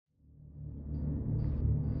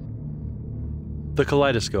The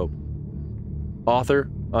Kaleidoscope.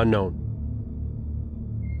 Author unknown.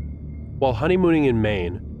 While honeymooning in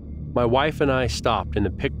Maine, my wife and I stopped in the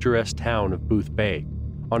picturesque town of Booth Bay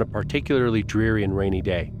on a particularly dreary and rainy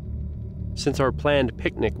day. Since our planned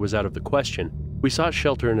picnic was out of the question, we sought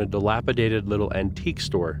shelter in a dilapidated little antique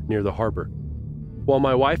store near the harbor. While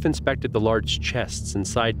my wife inspected the large chests and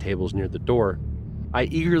side tables near the door, I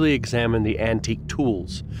eagerly examined the antique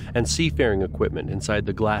tools and seafaring equipment inside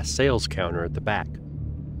the glass sales counter at the back.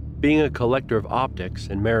 Being a collector of optics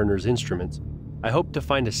and mariner's instruments, I hoped to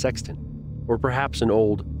find a sextant, or perhaps an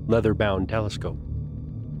old, leather-bound telescope.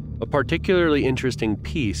 A particularly interesting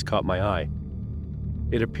piece caught my eye.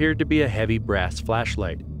 It appeared to be a heavy brass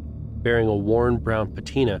flashlight, bearing a worn brown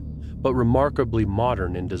patina, but remarkably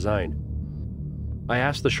modern in design. I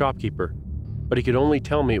asked the shopkeeper, but he could only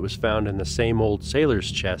tell me it was found in the same old sailor's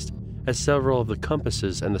chest as several of the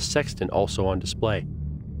compasses and the sextant also on display.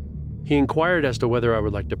 He inquired as to whether I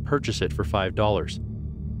would like to purchase it for $5,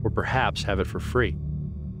 or perhaps have it for free.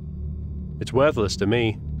 "It's worthless to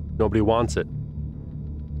me. Nobody wants it."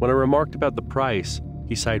 When I remarked about the price,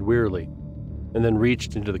 he sighed wearily, and then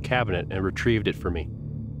reached into the cabinet and retrieved it for me.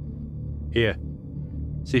 "Here,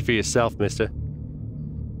 see for yourself, mister."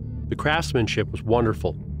 The craftsmanship was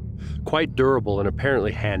wonderful, quite durable and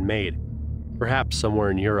apparently handmade, perhaps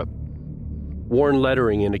somewhere in Europe. Worn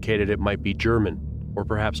lettering indicated it might be German, or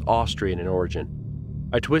perhaps Austrian in origin.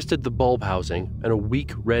 I twisted the bulb housing, and a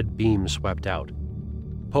weak red beam swept out.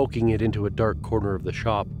 Poking it into a dark corner of the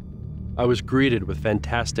shop, I was greeted with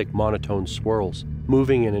fantastic monotone swirls,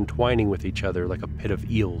 moving and entwining with each other like a pit of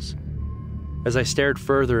eels. As I stared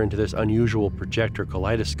further into this unusual projector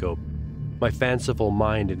kaleidoscope, my fanciful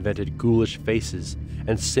mind invented ghoulish faces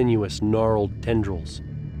and sinuous, gnarled tendrils.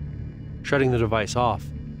 Shutting the device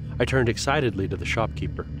off, I turned excitedly to the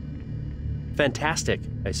shopkeeper. "Fantastic,"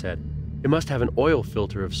 I said. "It must have an oil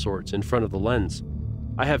filter of sorts in front of the lens.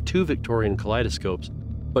 I have 2 Victorian kaleidoscopes,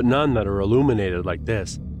 but none that are illuminated like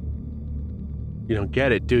this." "You don't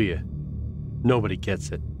get it, do you?" "Nobody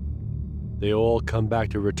gets it. They all come back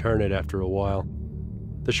to return it after a while."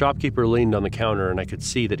 The shopkeeper leaned on the counter, and I could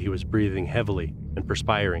see that he was breathing heavily and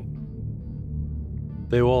perspiring.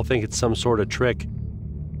 "They all think it's some sort of trick,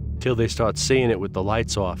 till they start seeing it with the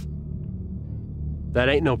lights off. That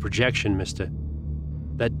ain't no projection, mister.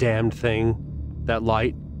 That damned thing, that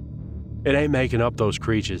light, it ain't making up those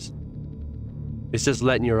creatures. It's just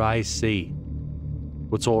letting your eyes see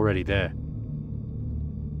what's already there."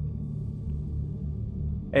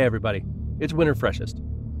 Hey everybody, it's Winter Freshest.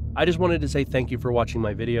 I just wanted to say thank you for watching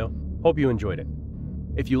my video. Hope you enjoyed it.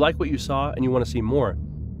 If you like what you saw and you want to see more,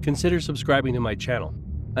 consider subscribing to my channel,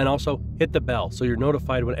 and also hit the bell so you're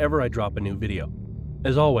notified whenever I drop a new video.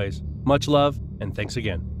 As always, much love and thanks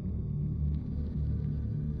again.